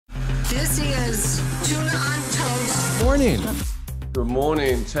This is Tuna on Toast. Morning. Good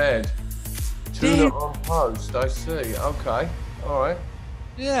morning, Ted. Tuna on toast, I see. Okay, all right.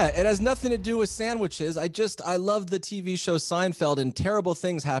 Yeah, it has nothing to do with sandwiches. I love the TV show Seinfeld, and terrible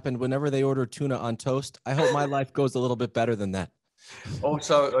things happened whenever they order tuna on toast. I hope my life goes a little bit better than that.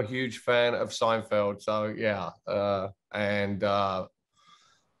 Also a huge fan of Seinfeld, so yeah, and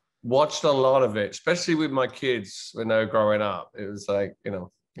watched a lot of it, especially with my kids when they were growing up. It was like,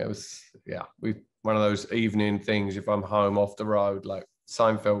 we one of those evening things. If I'm home off the road, like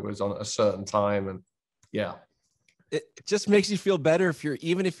Seinfeld was on at a certain time, and yeah. It just makes you feel better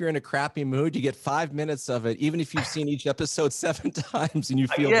even if you're in a crappy mood, you get 5 minutes of it, even if you've seen each episode 7 times and you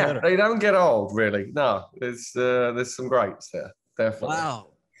feel better. They don't get old, really. No, there's some greats there, definitely. Wow.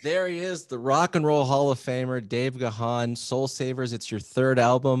 There he is, the Rock and Roll Hall of Famer, Dave Gahan, Soulsavers. It's your third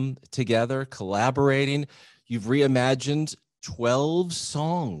album together, collaborating. You've reimagined 12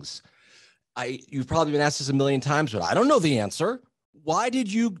 songs. You've probably been asked this a million times, but I don't know the answer. Why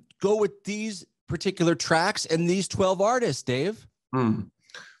did you go with these particular tracks and these 12 artists, Dave?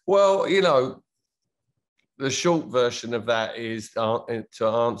 Well, the short version of that is to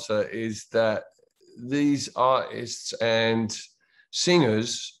answer is that these artists and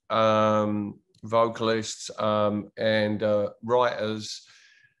singers, vocalists, and writers,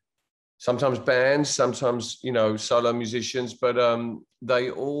 sometimes bands, sometimes solo musicians, but they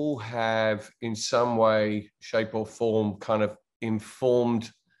all have in some way, shape or form kind of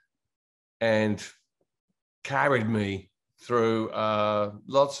informed and carried me through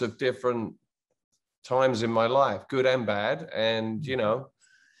lots of different times in my life, good and bad, and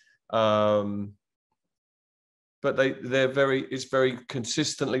but it's very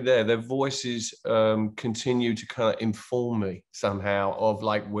consistently there. Their voices continue to kind of inform me somehow of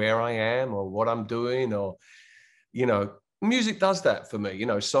like where I am or what I'm doing, or music does that for me.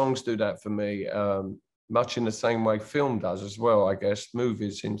 Songs do that for me, much in the same way film does as well, I guess,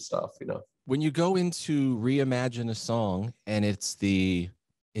 movies and stuff. When you go into reimagine a song and it's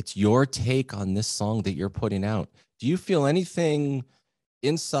your take on this song that you're putting out, do you feel anything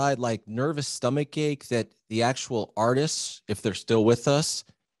inside, like nervous stomach ache, that the actual artists, if they're still with us,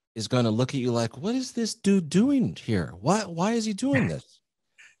 is going to look at you like, what is this dude doing here? Why is he doing this?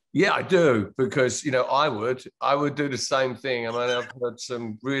 Yeah, I do, because I would do the same thing. I mean, I've heard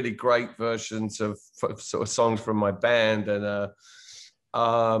some really great versions of sort of songs from my band,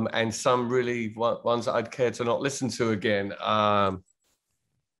 and some really ones that I'd care to not listen to again.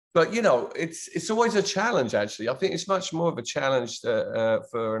 But it's always a challenge. Actually, I think it's much more of a challenge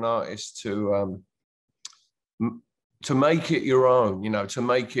for an artist to make it your own. To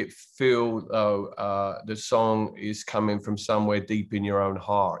make it feel the song is coming from somewhere deep in your own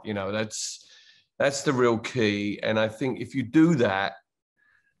heart. That's the real key. And I think if you do that,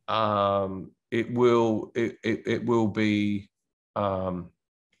 it will be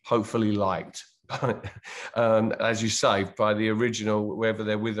hopefully liked. As you say, by the original, whether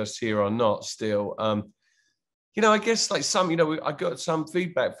they're with us here or not still. I guess like I got some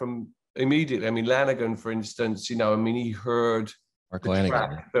feedback from immediately. I mean, Lanegan, for instance, he heard Mark the Lanegan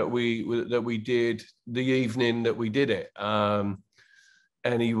track that we did the evening that we did it. And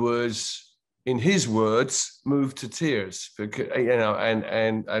he was, in his words, moved to tears because, I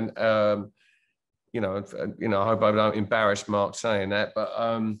hope I don't embarrass Mark saying that, but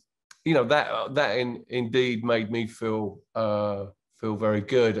that indeed made me feel very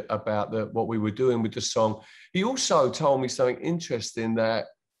good about what we were doing with the song. He also told me something interesting, that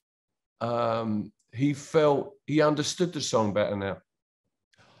he felt he understood the song better now.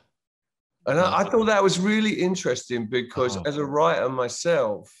 And I thought that was really interesting, because as a writer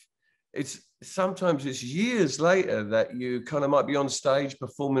myself, sometimes it's years later that you kind of might be on stage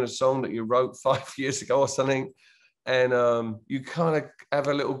performing a song that you wrote 5 years ago or something, and you kind of have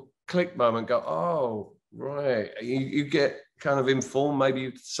a little click moment, go, oh, right. You get kind of informed,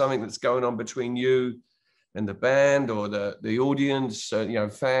 maybe something that's going on between you and the band or the audience,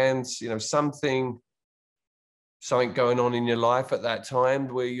 fans, something going on in your life at that time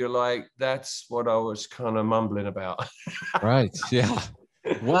where you're like, that's what I was kind of mumbling about. Right. Yeah.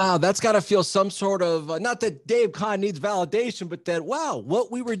 Wow. That's got to feel some sort of, not that Dave Kahn needs validation, but that, wow,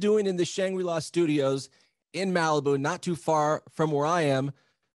 what we were doing in the Shangri-La Studios in Malibu, not too far from where I am,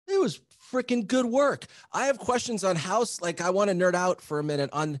 it was freaking good work. I have questions on how, I want to nerd out for a minute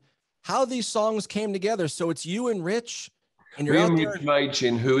on how these songs came together. So it's you and Rich, and you're out there.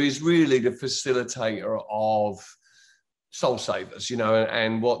 Machin, who is really the facilitator of Soulsavers,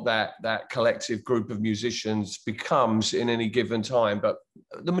 and what that collective group of musicians becomes in any given time. But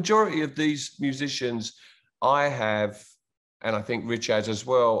the majority of these musicians I have and I think Rich has as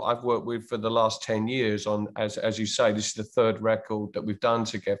well, I've worked with for the last 10 years on, as you say, this is the third record that we've done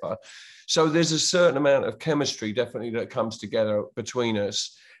together. So there's a certain amount of chemistry definitely that comes together between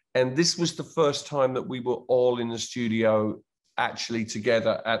us. And this was the first time that we were all in the studio actually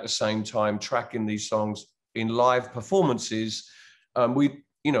together at the same time, tracking these songs in live performances.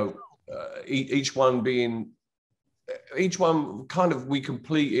 Each one kind of, we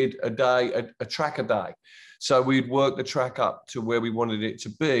completed a day, a track a day. So we'd work the track up to where we wanted it to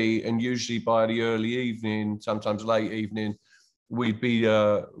be. And usually by the early evening, sometimes late evening, we'd be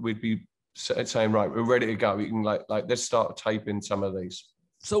saying, right, we're ready to go. We can like let's start taping some of these.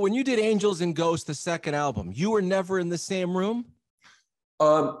 So when you did Angels and Ghosts, the second album, you were never in the same room?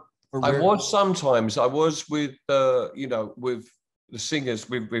 I was sometimes. I was with, with the singers,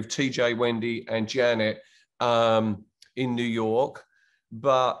 with TJ, Wendy, and Janet in New York,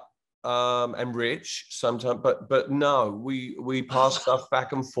 but and Rich sometimes. But no, we pass stuff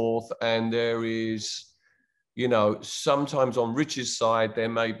back and forth, and there is, sometimes on Rich's side there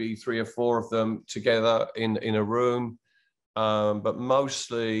may be 3 or 4 of them together in a room. But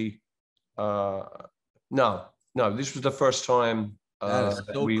mostly, no. This was the first time. That is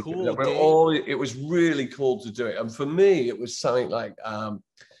so cool, Dave. It was really cool to do it, and for me, it was something like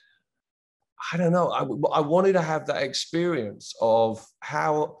I don't know. I wanted to have that experience of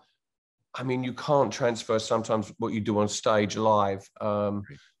how. I mean, you can't transfer sometimes what you do on stage live.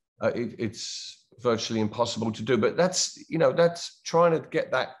 It's virtually impossible to do, but that's trying to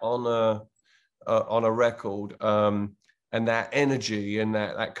get that on a record. And that energy and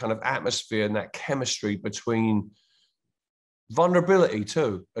that kind of atmosphere and that chemistry between vulnerability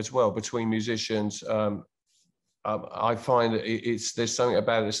too, as well, between musicians. I find that there's something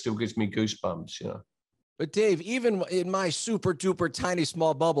about it that still gives me goosebumps, But Dave, even in my super duper tiny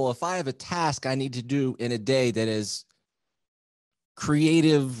small bubble, if I have a task I need to do in a day that is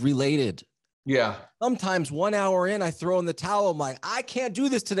creative related, yeah. Sometimes 1 hour in, I throw in the towel. I'm like, I can't do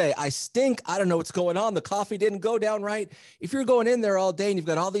this today. I stink. I don't know what's going on. The coffee didn't go down right. If you're going in there all day and you've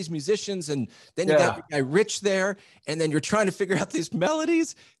got all these musicians and then you got your guy Rich there, and then you're trying to figure out these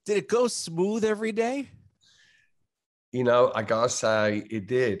melodies, did it go smooth every day? I gotta say it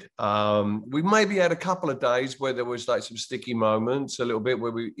did. We maybe had a couple of days where there was like some sticky moments, a little bit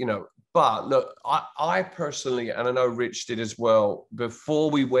where we, but look, I personally, and I know Rich did as well, before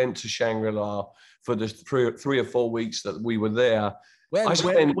we went to Shangri-La for the 3 or 4 weeks that we were there. When was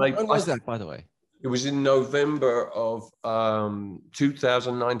that, by the way? It was in November of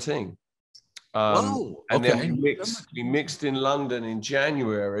 2019. Whoa, and okay. then we mixed in London in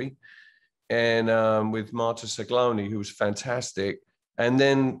January, and with Marta Sagloni, who was fantastic. And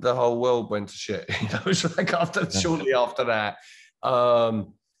then the whole world went to shit. It was like shortly after that.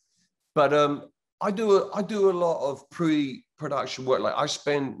 But I do a lot of pre-production work. Like I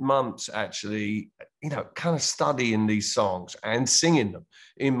spend months actually, kind of studying these songs and singing them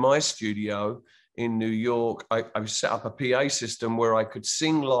in my studio in New York. I set up a PA system where I could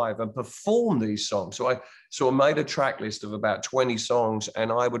sing live and perform these songs. So I made a track list of about 20 songs,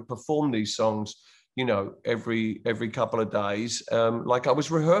 and I would perform these songs, every couple of days, like I was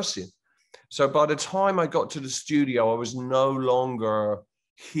rehearsing. So by the time I got to the studio, I was no longer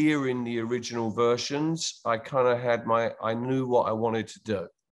hearing the original versions. I kind of had I knew what I wanted to do.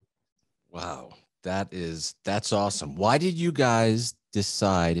 Wow. That's awesome. Why did you guys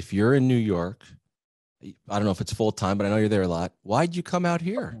decide, if you're in New York, I don't know if it's full time, but I know you're there a lot. Why'd you come out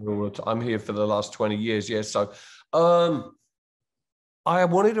here? I'm here for the last 20 years. Yeah. So, I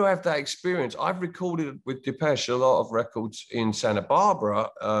wanted to have that experience. I've recorded with Depeche a lot of records in Santa Barbara,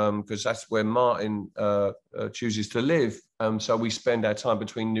 because that's where Martin chooses to live. So we spend our time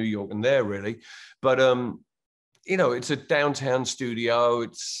between New York and there, really. But it's a downtown studio.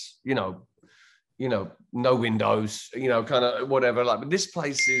 It's no windows, kind of whatever. Like, but this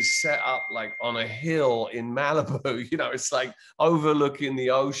place is set up like on a hill in Malibu. It's like overlooking the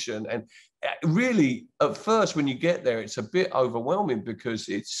ocean. And really, at first, when you get there, it's a bit overwhelming because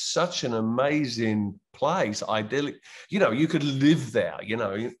it's such an amazing place. Idyllic, you could live there.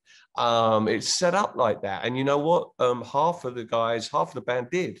 It's set up like that. And you know what? Half of the band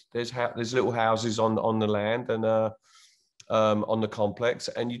did. There's little houses on the land and on the complex,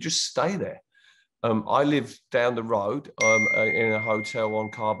 and you just stay there. I lived down the road in a hotel on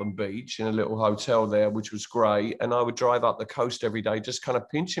Carbon Beach, in a little hotel there, which was great. And I would drive up the coast every day, just kind of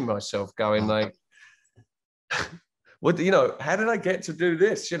pinching myself, going like, how did I get to do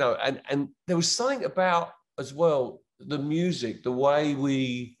this? And there was something about as well, the music, the way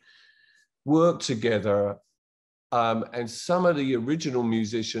we worked together. And some of the original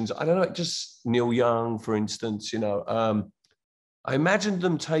musicians, I don't know, just Neil Young, for instance, I imagined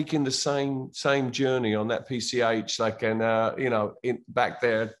them taking the same journey on that PCH, like, and you know, back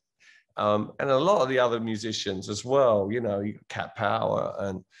there, and a lot of the other musicians as well. You know, Cat Power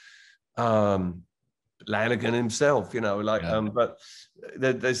and Lanegan himself. You know, like, Yeah. but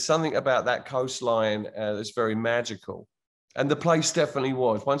there's something about that coastline that's very magical. And the place definitely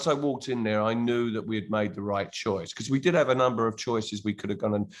was. Once I walked in there, I knew that we had made the right choice, because we did have a number of choices we could have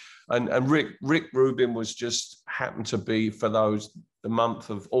gone. And Rick Rubin was just happened to be, for the month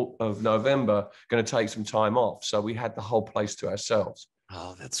of November, going to take some time off. So we had the whole place to ourselves.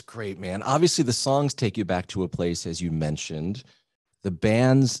 Oh, that's great, man. Obviously, the songs take you back to a place, as you mentioned, the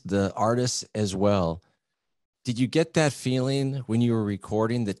bands, the artists as well. Did you get that feeling when you were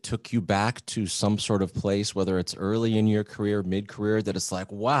recording that took you back to some sort of place, whether it's early in your career, mid-career, that it's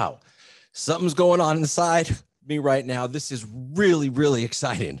like, wow, something's going on inside me right now. This is really, really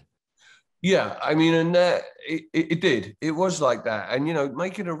exciting. Yeah, I mean, and it did. It was like that. And, you know,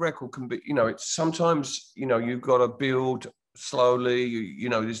 making a record can be, you know, it's sometimes, you know, you've got to build slowly, you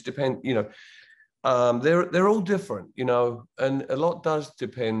know, this depend, you know, they're all different, you know, and a lot does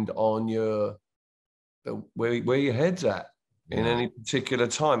depend on where your head's at in any particular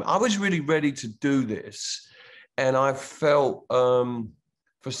time. I was really ready to do this, and I felt,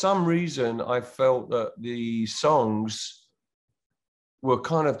 for some reason, I felt that the songs were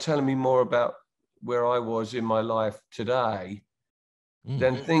kind of telling me more about where I was in my life today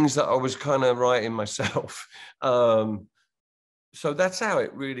than things that I was kind of writing myself. So that's how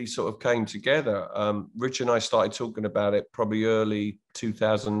it really sort of came together. Rich and I started talking about it probably early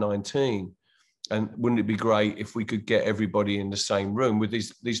 2019. And wouldn't it be great if we could get everybody in the same room with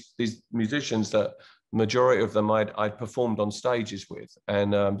these musicians that majority of them I'd performed on stages with?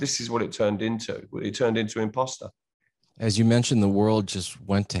 And this is what it turned into. It turned into Imposter. As you mentioned, the world just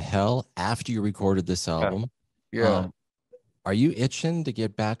went to hell after you recorded this album. Yeah. Are you itching to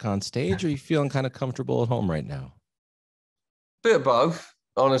get back on stage, or are you feeling kind of comfortable at home right now? Bit of both,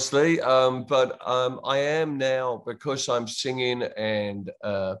 honestly. But I am now, because I'm singing and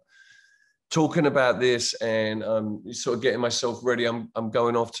talking about this, and sort of getting myself ready. I'm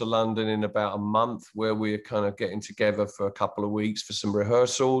going off to London in about a month, where we're kind of getting together for a couple of weeks for some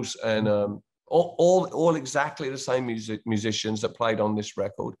rehearsals, and all exactly the same musicians that played on this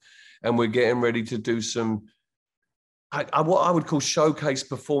record, and we're getting ready to do some what I would call showcase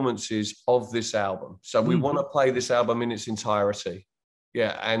performances of this album. So we want to play this album in its entirety.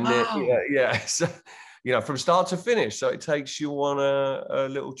 Yeah, and yeah, so, you know, from start to finish. So it takes you on a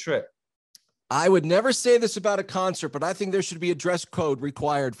little trip. I would never say this about a concert, but I think there should be a dress code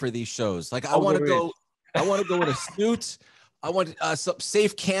required for these shows. Like, I want to go in a suit. I want some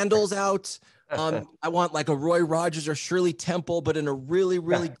safe candles out. I want like a Roy Rogers or Shirley Temple, but in a really,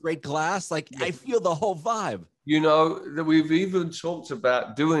 really great glass. Like, I feel the whole vibe. You know, that we've even talked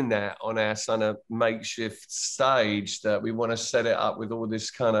about doing that on our kind of makeshift stage, that we want to set it up with all this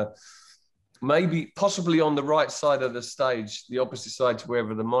kind of, maybe possibly on the right side of the stage, the opposite side to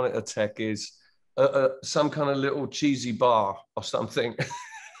wherever the monitor tech is, some kind of little cheesy bar or something.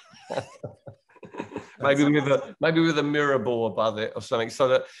 maybe with a mirror ball above it or something, so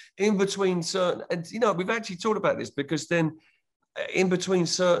that in between certain, and you know, we've actually talked about this, because then in between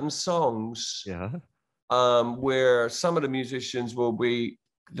certain songs, where some of the musicians will be,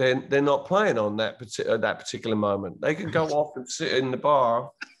 they're not playing on that particular moment, they can go off and sit in the bar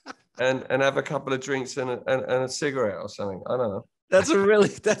and have a couple of drinks and a cigarette or something. I don't know. That's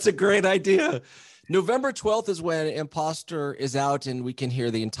a great idea. November 12th is when Imposter is out, and we can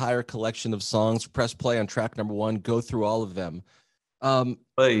hear the entire collection of songs. Press play on track number 1, go through all of them.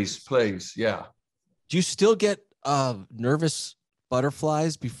 Please. Yeah. Do you still get nervous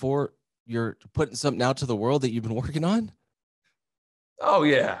butterflies before you're putting something out to the world that you've been working on? Oh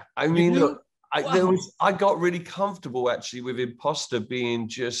yeah. I mean, look, I got really comfortable actually with Imposter being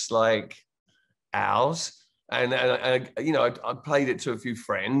just like ours. And you know, I played it to a few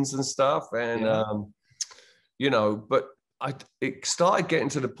friends and stuff, and you know, but it started getting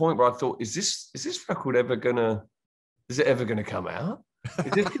to the point where I thought, is this record ever gonna come out?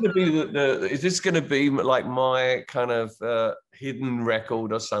 Is this gonna be is this gonna be like my kind of hidden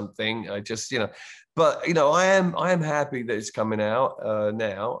record or something? I just, you know, but you know, I am happy that it's coming out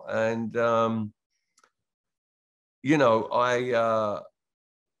now, and you know,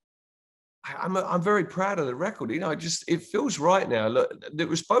 I'm very proud of the record. You know, it feels right now. Look, it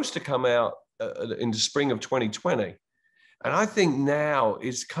was supposed to come out in the spring of 2020, and I think now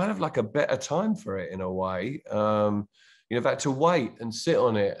is kind of like a better time for it in a way. You know, I've had to wait and sit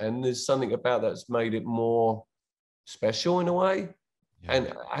on it, and there's something about that's made it more special in a way. Yeah.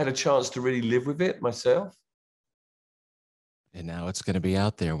 And I had a chance to really live with it myself. And now it's going to be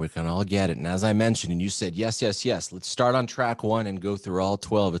out there. We can all get it. And as I mentioned, and you said, yes, yes, yes, let's start on track 1 and go through all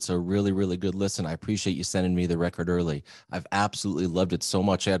 12. It's a really, really good listen. I appreciate you sending me the record early. I've absolutely loved it so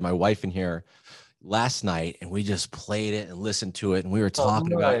much. I had my wife in here last night and we just played it and listened to it. And we were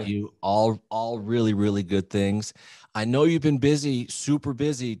talking about you, all really, really good things. I know you've been busy, super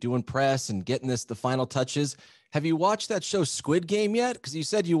busy doing press and getting the final touches. Have you watched that show Squid Game yet? Because you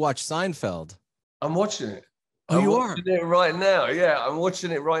said you watched Seinfeld. I'm watching it. Oh, I'm you watching it right now. Yeah, I'm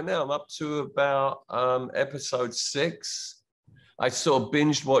watching it right now. I'm up to about episode 6. I sort of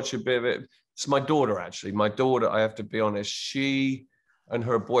binged watch a bit of it. It's my daughter, actually. My daughter, I have to be honest, she and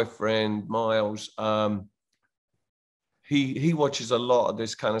her boyfriend, Miles, he watches a lot of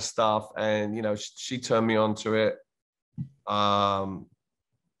this kind of stuff. And, you know, she turned me on to it. I'm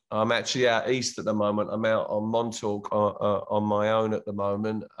actually out east at the moment. I'm out on Montauk on my own at the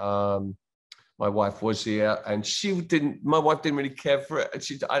moment. My wife was here, and my wife didn't really care for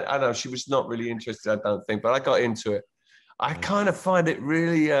it. I know she was not really interested, I don't think, but I got into it. I kind of find it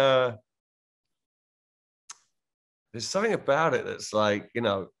really, there's something about it that's like, you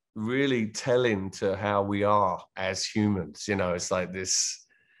know, really telling to how we are as humans. You know, it's like this,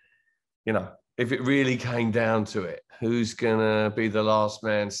 you know, if it really came down to it, who's gonna be the last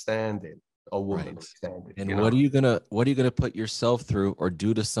man standing? Or woman standing, and what are you gonna put yourself through or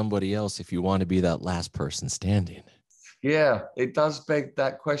do to somebody else if you want to be that last person standing? Yeah, it does beg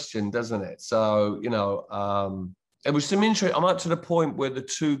that question, doesn't it? So, you know, it was some interest. I'm up to the point where the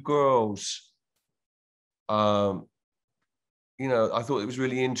 2 girls, you know, I thought it was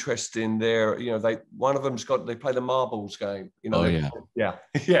really interesting there. You know, one of them's they play the marbles game. You know, yeah.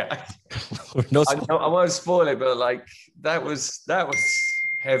 No, I won't spoil it, but like that was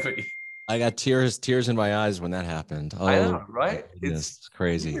heavy. I got tears in my eyes when that happened. Oh, I know, right? It's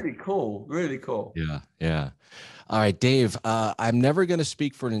crazy. Really cool. Really cool. Yeah. All right, Dave, I'm never going to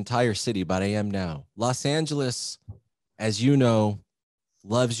speak for an entire city, but I am now. Los Angeles, as you know,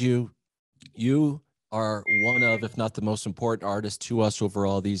 loves you. You are one of, if not the most important artist to us over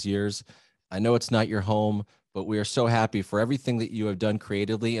all these years. I know it's not your home, but we are so happy for everything that you have done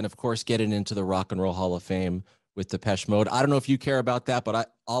creatively. And of course, getting into the Rock and Roll Hall of Fame with Depeche Mode. I don't know if you care about that,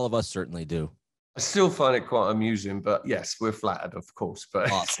 but all of us certainly do. I still find it quite amusing, but yes, we're flattered, of course.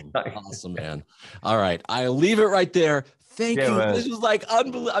 But awesome, man. All right, I'll leave it right there. Thank you. Man. This was like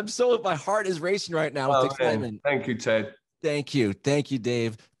unbelievable. My heart is racing right now with excitement. Man. Thank you, Ted. Thank you,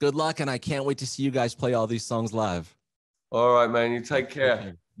 Dave. Good luck, and I can't wait to see you guys play all these songs live. All right, man. You take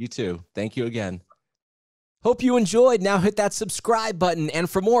care. You too. Thank you again. Hope you enjoyed. Now hit that subscribe button. And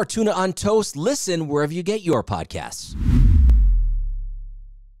for more Tuna on Toast, listen wherever you get your podcasts.